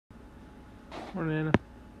Morning, Anna.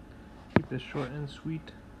 Keep this short and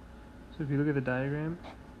sweet. So if you look at the diagram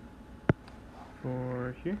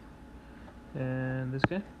for here and this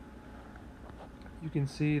guy, you can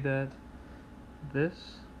see that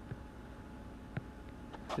this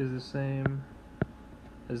is the same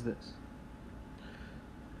as this.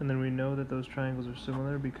 And then we know that those triangles are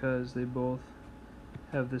similar because they both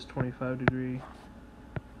have this 25-degree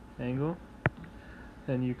angle.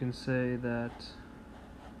 And you can say that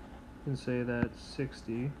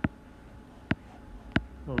 60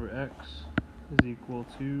 over x is equal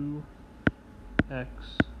to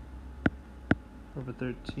x over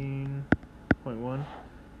 13.1.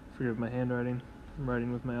 Forgive my handwriting. I'm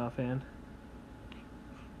writing with my offhand.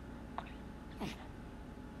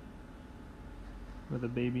 With a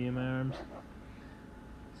baby in my arms.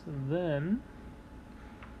 So then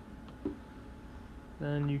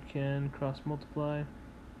you can cross multiply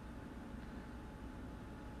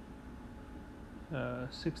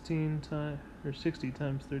 60 times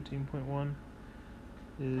 13.1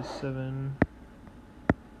 is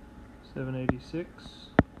 786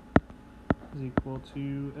 is equal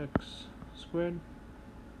to x squared.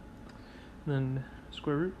 And then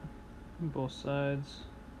square root both sides.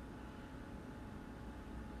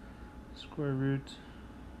 Square root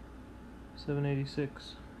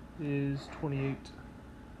 786 is 28.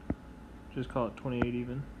 Just call it 28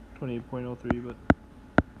 even. 28.03, but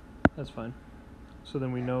that's fine. So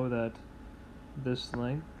then we know that this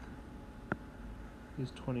length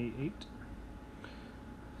is 28.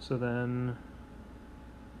 So then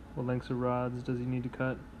what lengths of rods does he need to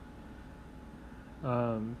cut?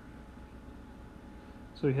 So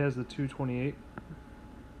he has the 228s.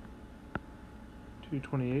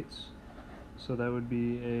 So that would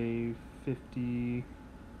be a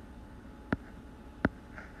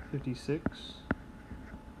 56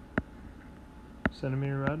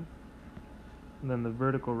 centimeter rod. And then the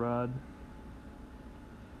vertical rod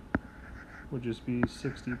would just be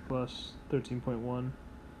 60 plus 13.1,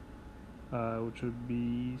 which would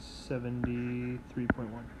be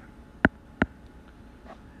 73.1.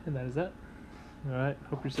 And that is that. Alright,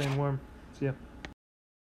 hope you're staying warm. See ya.